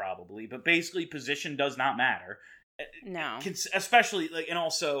to go, probably, but basically, position does not matter. No. Especially, like, and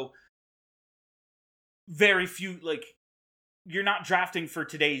also, very few, like, you're not drafting for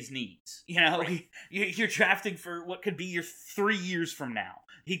today's needs. You know? Right. You're drafting for what could be your 3 years from now.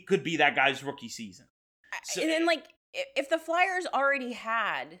 He could be that guy's rookie season. So, and then, like, if the Flyers already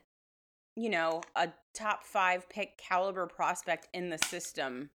had, you know, a top 5 pick caliber prospect in the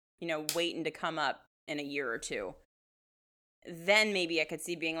system, you know, waiting to come up in a year or 2, then maybe I could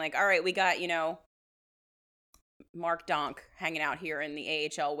see being like, all right, we got, you know, Mark Donk hanging out here in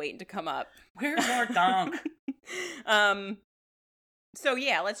the AHL waiting to come up. Where's Mark Donk? So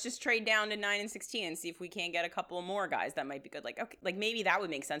yeah, let's just trade down to 9 and 16 and see if we can't get a couple more guys that might be good. Like, okay, like maybe that would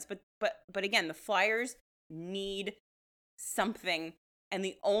make sense. But again, the Flyers need something, and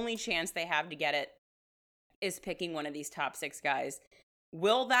the only chance they have to get it is picking one of these top 6 guys.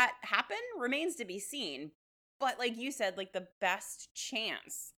 Will that happen? Remains to be seen. But like you said, like the best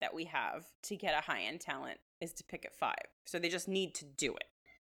chance that we have to get a high-end talent is to pick at 5. So they just need to do it.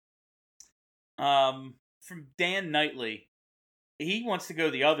 From Dan Knightley, he wants to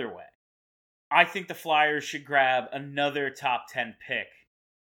go the other way. I think the Flyers should grab another top 10 pick.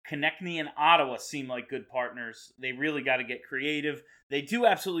 Konechny and Ottawa seem like good partners. They really got to get creative. They do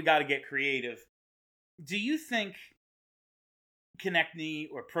absolutely got to get creative. Do you think Konechny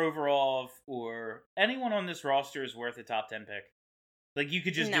or Provorov or anyone on this roster is worth a top 10 pick? Like, you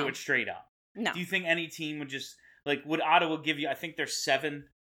could just do it straight up. No. Do you think any team would just, like, would Ottawa give you, I think there's 7.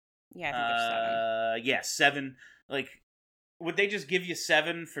 Yeah, I think there's 7. Yeah, 7. Like, would they just give you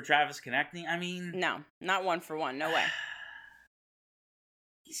 7 for Travis Konechny? I mean... No, not 1 for 1. No way.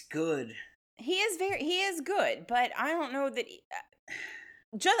 He's good. He is good, but I don't know that...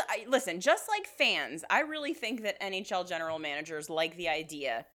 Listen, just like fans, I really think that NHL general managers like the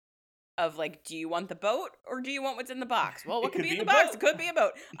idea of, like, do you want the boat or do you want what's in the box? Well, what could be in the box? It could be a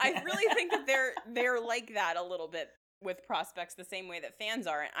boat. I really think that they're like that a little bit with prospects the same way that fans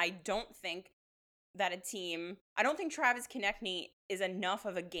are. And I don't think that I don't think Travis Konechny is enough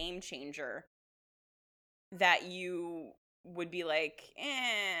of a game changer that you would be like,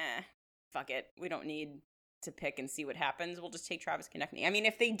 fuck it. We don't need to pick and see what happens. We'll just take Travis Konechny. I mean,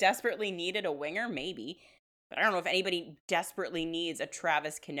 if they desperately needed a winger, maybe. But I don't know if anybody desperately needs a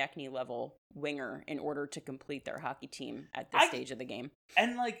Travis Konechny level winger in order to complete their hockey team at this stage of the game.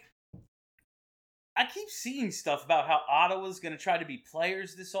 And, like, I keep seeing stuff about how Ottawa's going to try to be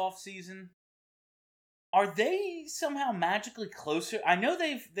players this offseason. Are they somehow magically closer? I know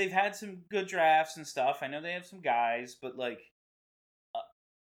they've had some good drafts and stuff. I know they have some guys, but like,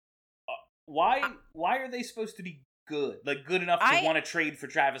 why are they supposed to be good? Like good enough to want to trade for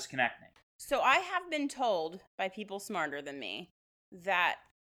Travis Konechny? So I have been told by people smarter than me that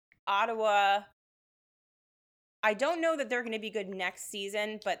Ottawa, I don't know that they're going to be good next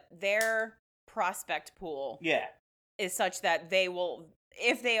season, but their prospect pool is such that they will,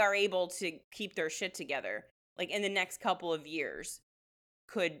 if they are able to keep their shit together, like in the next couple of years,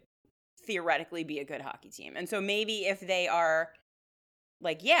 could theoretically be a good hockey team. And so maybe if they are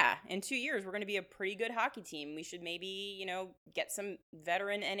like, yeah, in 2 years, we're going to be a pretty good hockey team. We should maybe, you know, get some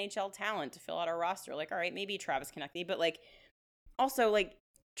veteran NHL talent to fill out our roster. Like, all right, maybe Travis Konechny. But, like, also, like,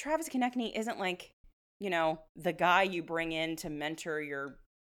 Travis Konechny isn't, like, you know, the guy you bring in to mentor your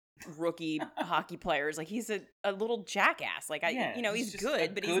rookie hockey players. Like, he's a little jackass. Like, you know, he's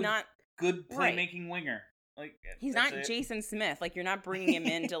good, but he's not good playmaking winger. Like, he's not Jason Smith. Like, you're not bringing him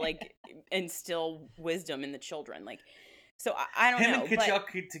in to, like, instill wisdom in the children. Like, so I don't know. Him and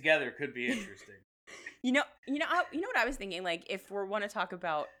Tkachuk together could be interesting. You know what I was thinking? Like, if we want to talk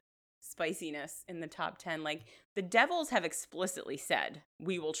about spiciness in the top 10, like the Devils have explicitly said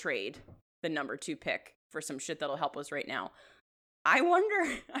we will trade the number 2 pick for some shit that'll help us right now. I wonder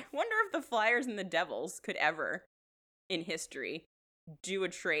if the Flyers and the Devils could ever, in history, do a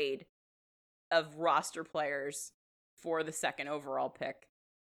trade of roster players for the 2nd overall pick.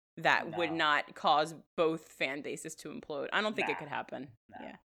 That would not cause both fan bases to implode. I don't think it could happen. No.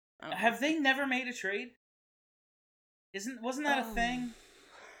 Yeah. Have they never made a trade? Wasn't that a thing?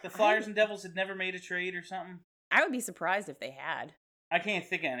 The Flyers and Devils had never made a trade or something? I would be surprised if they had. I can't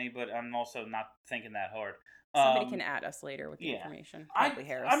think of any, but I'm also not thinking that hard. Somebody can add us later with the information. Probably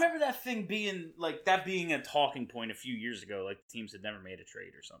Harris. I remember that thing being a talking point a few years ago, like the teams had never made a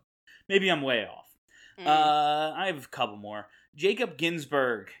trade or something. Maybe I'm way off. I have a couple more. Jacob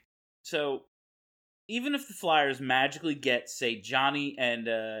Ginsburg. So, even if the Flyers magically get, say, Johnny and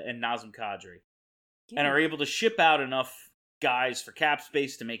Nazem Kadri, and are able to ship out enough guys for cap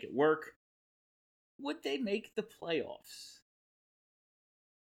space to make it work, would they make the playoffs?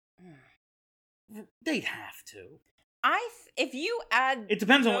 They'd have to. If you add, it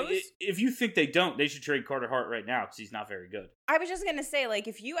depends on if you think they don't. They should trade Carter Hart right now because he's not very good. I was just gonna say, like,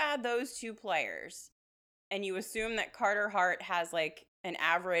 if you add those 2 players, and you assume that Carter Hart has like an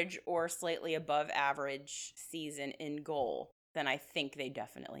average or slightly above average season in goal, then I think they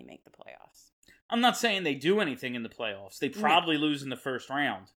definitely make the playoffs. I'm not saying they do anything in the playoffs. They probably lose in the first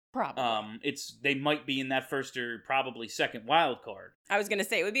round. Probably. They might be in that first or probably second wild card. I was going to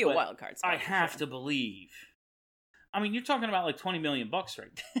say it would be a wild card spot. I have to believe. I mean, you're talking about like $20 million right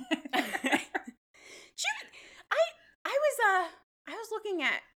there. I was looking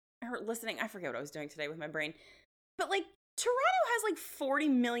at or listening. I forget what I was doing today with my brain, but like Toronto has like $40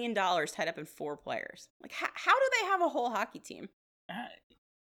 million tied up in 4 players. Like, how do they have a whole hockey team? I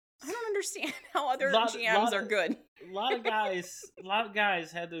don't understand how other GMs are good. A lot of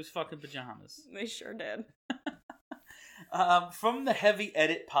guys had those fucking pajamas. They sure did. From the Heavy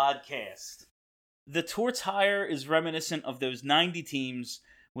Edit podcast, the Torts hire is reminiscent of those 90 teams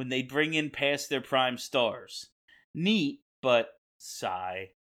when they bring in past their prime stars. Neat, but sigh.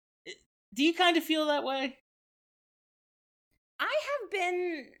 Do you kind of feel that way? I have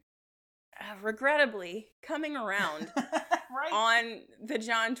been, regrettably, coming around on the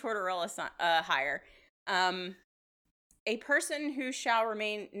John Tortorella hire. A person who shall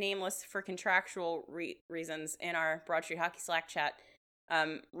remain nameless for contractual reasons in our Broad Street Hockey Slack chat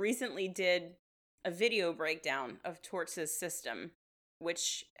recently did a video breakdown of Torts' system,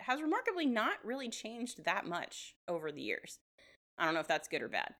 which has remarkably not really changed that much over the years. I don't know if that's good or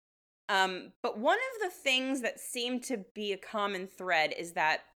bad. But one of the things that seemed to be a common thread is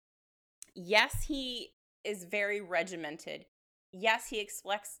that, yes, he is very regimented. Yes, he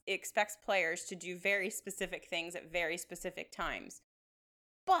expects players to do very specific things at very specific times.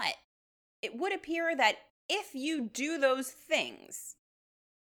 But it would appear that if you do those things,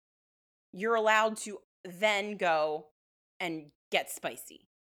 you're allowed to then go and get spicy.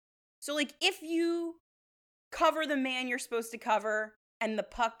 So, like, if you cover the man you're supposed to cover and the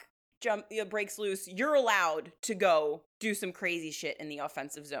puck breaks loose, you're allowed to go do some crazy shit in the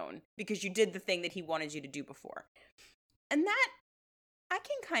offensive zone because you did the thing that he wanted you to do before. And that I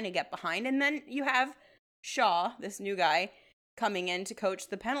can kind of get behind. And then you have Shaw, this new guy, coming in to coach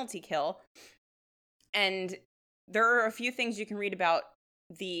the penalty kill. And there are a few things you can read about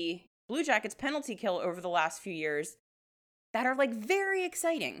the Blue Jackets penalty kill over the last few years that are like very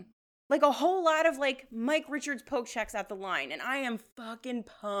exciting. Like a whole lot of like Mike Richards poke checks at the line. And I am fucking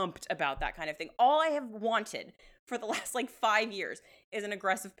pumped about that kind of thing. All I have wanted for the last like 5 years is an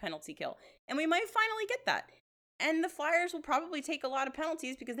aggressive penalty kill. And we might finally get that. And the Flyers will probably take a lot of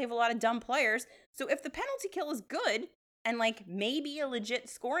penalties because they have a lot of dumb players. So if the penalty kill is good and like maybe a legit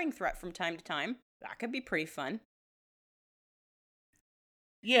scoring threat from time to time, that could be pretty fun.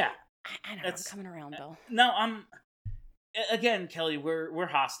 Yeah. I don't know. I'm coming around, Bill. No, again, Kelly, we're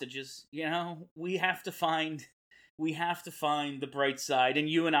hostages, you know? We have to find the bright side, and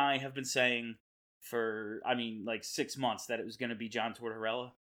you and I have been saying for, like 6 months that it was going to be John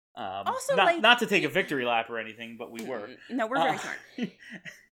Tortorella. Also, not to take a victory lap or anything, but we were. No, we're very smart.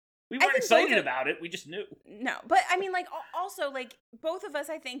 We weren't excited about it. We just knew. No, but also, both of us,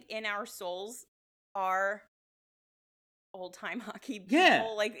 I think, in our souls are old-time hockey people.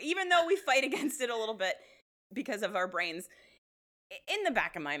 Yeah. Even though we fight against it a little bit because of our brains, in the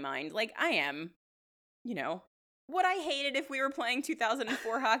back of my mind, I am, would I hate it if we were playing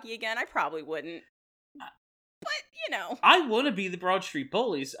 2004 hockey again? I probably wouldn't. But, I want to be the Broad Street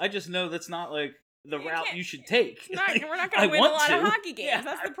Bullies. I just know that's not, the route you should take. We're not going to win a lot of hockey games. Yeah,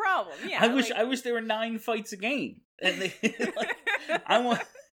 that's the problem. Yeah, I wish there were 9 fights a game. And they, I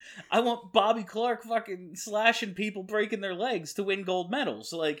want Bobby Clark fucking slashing people, breaking their legs to win gold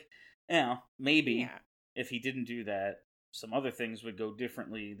medals. Maybe if he didn't do that, some other things would go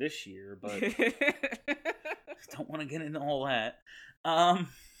differently this year, but don't want to get into all that.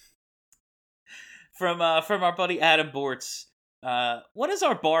 From our buddy Adam Bortz, what is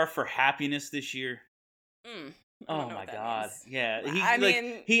our bar for happiness this year? Oh my God. Means.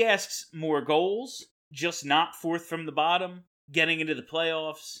 Yeah. He asks more goals, just not fourth from the bottom, getting into the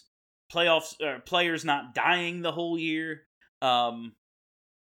playoffs, players not dying the whole year.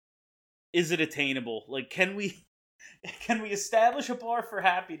 Is it attainable? Can we establish a bar for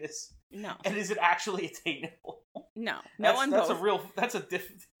happiness? No. And is it actually attainable? No. That's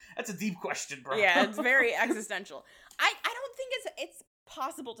a deep question, bro. Yeah, it's very existential. I don't think it's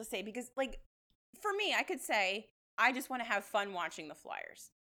possible to say because for me, I could say I just want to have fun watching the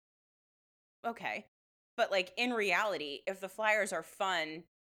Flyers. Okay. But in reality, if the Flyers are fun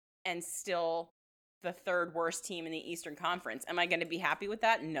and still the third worst team in the Eastern Conference, am I going to be happy with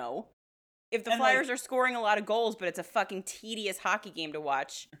that? No. If the Flyers are scoring a lot of goals, but it's a fucking tedious hockey game to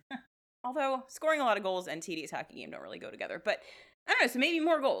watch. Although scoring a lot of goals and tedious hockey game don't really go together. But I don't know, so maybe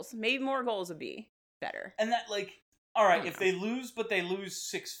more goals. Maybe more goals would be better. And that all right, if they lose, but they lose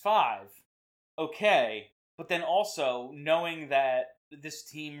 6-5, okay. But then also knowing that this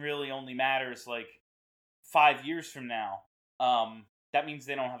team really only matters 5 years from now, that means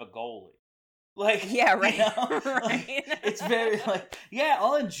they don't have a goalie. Yeah, right. Right. It's very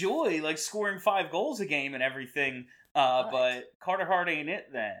I'll enjoy scoring 5 goals a game and everything. But Carter Hart ain't it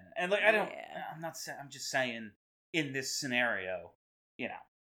then. And I'm just saying in this scenario,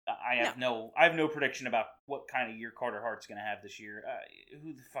 I have no prediction about what kind of year Carter Hart's going to have this year.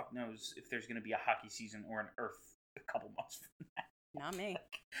 Who the fuck knows if there's going to be a hockey season or an Earth a couple months from now. Not me.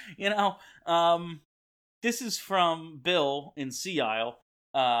 This is from Bill in Sea Isle.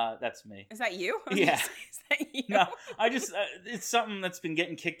 That's me. Is that you? Yeah. Is that you? No, I just it's something that's been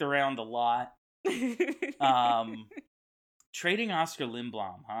getting kicked around a lot. Trading Oscar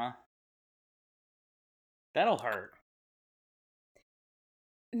Lindblom, huh? That'll hurt.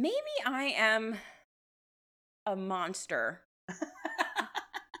 Maybe I am a monster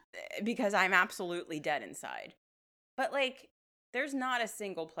because I'm absolutely dead inside. But there's not a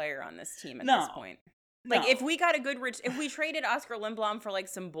single player on this team at this point. If we got if we traded Oscar Lindblom for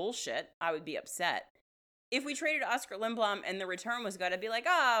some bullshit, I would be upset. If we traded Oscar Lindblom and the return was good, I'd be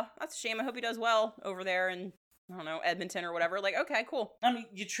that's a shame. I hope he does well over there in, I don't know, Edmonton or whatever. Okay, cool.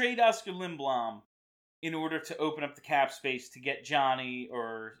 You trade Oscar Lindblom in order to open up the cap space to get Johnny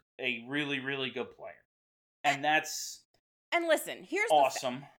or a really, really good player. And that's... And listen, here's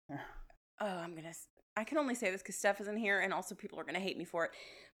awesome. I can only say this because Steph isn't here, and also people are going to hate me for it.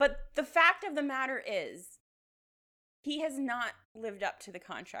 But the fact of the matter is, he has not lived up to the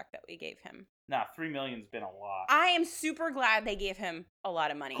contract that we gave him. Nah, $3 million's been a lot. I am super glad they gave him a lot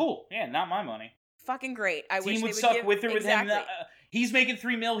of money. Cool. Yeah, not my money. Fucking great. I wish team they would suck give, with or exactly. with him. He's making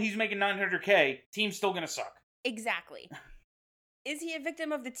 $3 million. He's making $900K. Team's still gonna suck. Exactly. Is he a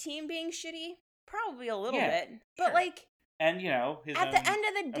victim of the team being shitty? Probably a little bit. Sure. But and his at the end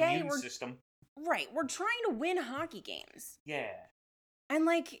of the day, system. Right. We're trying to win hockey games. Yeah. And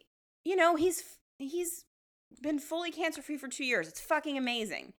he's been fully cancer-free for 2 years. It's fucking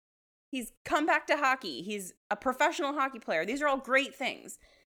amazing. He's come back to hockey. He's a professional hockey player. These are all great things.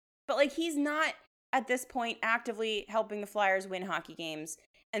 But he's not at this point actively helping the Flyers win hockey games.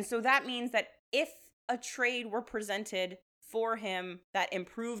 And so that means that if a trade were presented for him that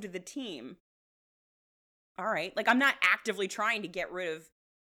improved the team, all right, like I'm not actively trying to get rid of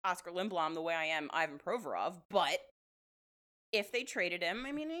Oscar Lindblom the way I am Ivan Provorov, but if they traded him,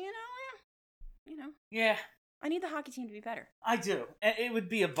 I mean, Yeah, I need the hockey team to be better. I do. And it would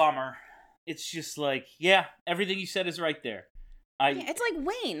be a bummer. It's just like, yeah, everything you said is right there. Yeah, it's like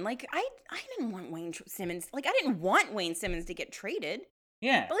Wayne. Like, I didn't want Wayne Simmons. Like, I didn't want Wayne Simmons to get traded.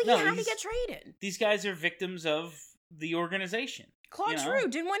 Yeah. But, like, he had to get traded. These guys are victims of the organization. Claude Giroux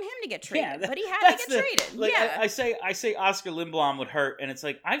didn't want him to get traded, Yeah, but he had to get traded. Like, yeah. I say Oscar Lindblom would hurt, and it's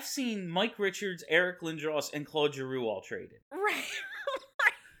like, I've seen Mike Richards, Eric Lindros, and Claude Giroux all traded. Right.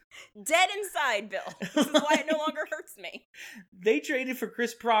 Dead inside, Bill. This is why it no longer hurts me. They traded for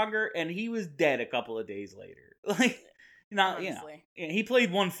Chris Pronger, and he was dead a couple of days later. Like, not, he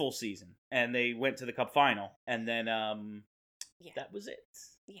played one full season, and they went to the Cup final, and then that was it.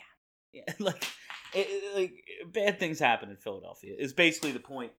 Yeah, like bad things happen in Philadelphia is basically the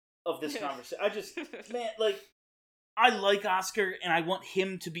point of this conversation. I just, man, like, I like Oscar, and I want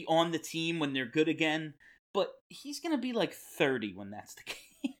him to be on the team when they're good again, but he's gonna be like 30 when that's the case.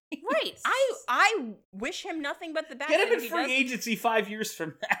 Right. I wish him nothing but the best. Get him in free agency 5 years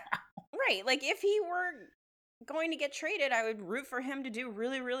from now. Right. Like, if he were going to get traded, I would root for him to do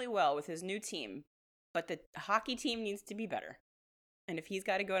really, really well with his new team. But the hockey team needs to be better. And if he's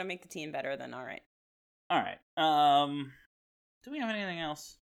got to go to make the team better, then all right. All right. Do we have anything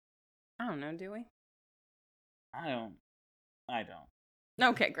else? I don't know, do we? I don't.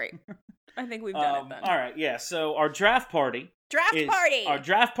 Okay, great. I think we've done it then. All right, yeah. So our draft party. Our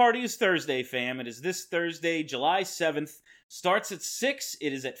draft party is Thursday, fam. It is this Thursday, July 7th. Starts at 6.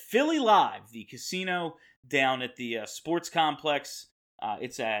 It is at Philly Live, the casino down at the sports complex.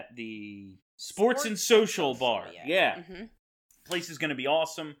 It's at the Sports and Social Bar. Yeah. Mm-hmm. Place is going to be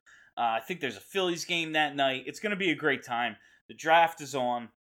awesome. I think there's a Phillies game that night. It's going to be a great time. The draft is on.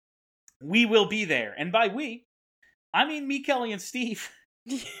 We will be there. And by we, I mean me, Kelly, and Steve.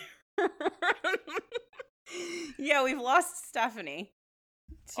 Yeah, we've lost Stephanie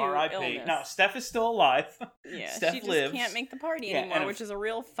to illness. No, Steph is still alive. Yeah, Steph she just lives. Can't make the party anymore, which is a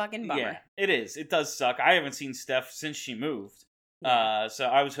real fucking bummer. Yeah, it is. It does suck. I haven't seen Steph since she moved. So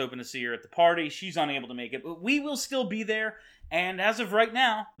I was hoping to see her at the party. She's unable to make it, but we will still be there. And as of right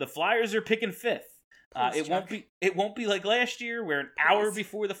now, the Flyers are picking 5th. It won't be like last year, where an hour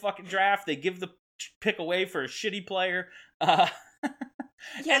before the fucking draft they give the pick away for a shitty player.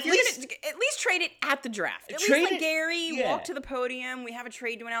 Yeah, at least trade it at the draft. At least Gary walk to the podium. We have a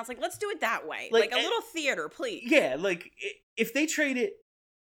trade to announce. Like, let's do it that way. Like a little theater, please. Yeah, like if they trade it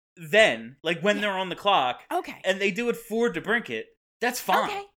then, like when they're on the clock, and they do it for DeBrincat, that's fine.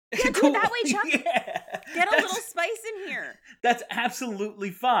 Okay. Yeah, do it that way, Chuck. Yeah. Get a little spice in here. That's absolutely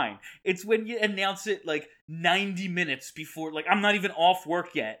fine. It's when you announce it like 90 minutes before, like I'm not even off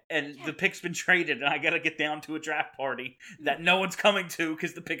work yet, and the pick's been traded, and I gotta get down to a draft party that no one's coming to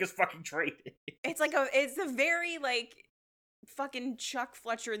because the pick is fucking traded. It's a very like fucking Chuck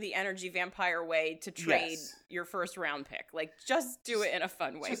Fletcher, the energy vampire way to trade your first round pick. Like, just do it in a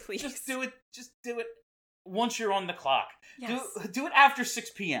fun way, please. Just do it. Once you're on the clock. Yes. Do it after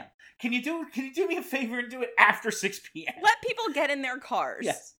 6 p.m. Can you do me a favor and do it after 6 p.m.? Let people get in their cars.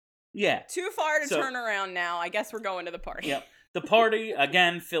 Yes. Yeah. Too far to turn around now. I guess we're going to the party. Yep. The party,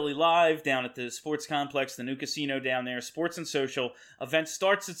 again, Philly Live, down at the sports complex, the new casino down there, Sports and Social. Event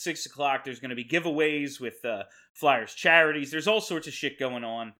starts at 6 o'clock. There's going to be giveaways with Flyers charities. There's all sorts of shit going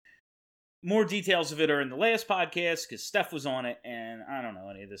on. More details of it are in the last podcast because Steph was on it, and I don't know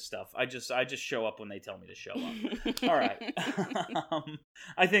any of this stuff. I just show up when they tell me to show up. All right.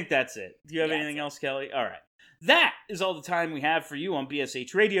 I think that's it. Do you have anything else, Kelly? All right. That is all the time we have for you on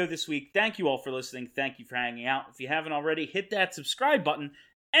BSH Radio this week. Thank you all for listening. Thank you for hanging out. If you haven't already, hit that subscribe button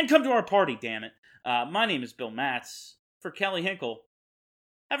and come to our party, damn it. My name is Bill Matz. For Kelly Hinkle,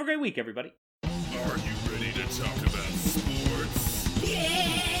 have a great week, everybody. Are you ready to talk about sports? Yeah!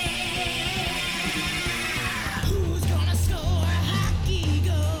 Who's gonna score a hockey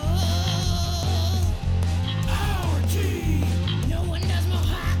goal? Our team! No one does more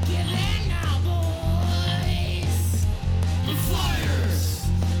hockey than our boys! The Flyers!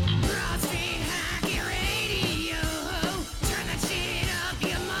 Broad Street Hockey Radio! Turn that shit up,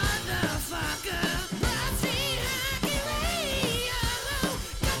 you motherfucker! Broad Street Hockey Radio!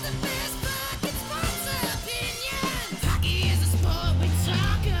 Got the best fucking sports opinions! Hockey is a sport we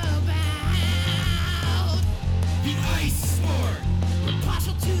talk about! The Ice Sport! We're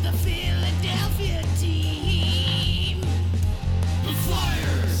partial to the feeling.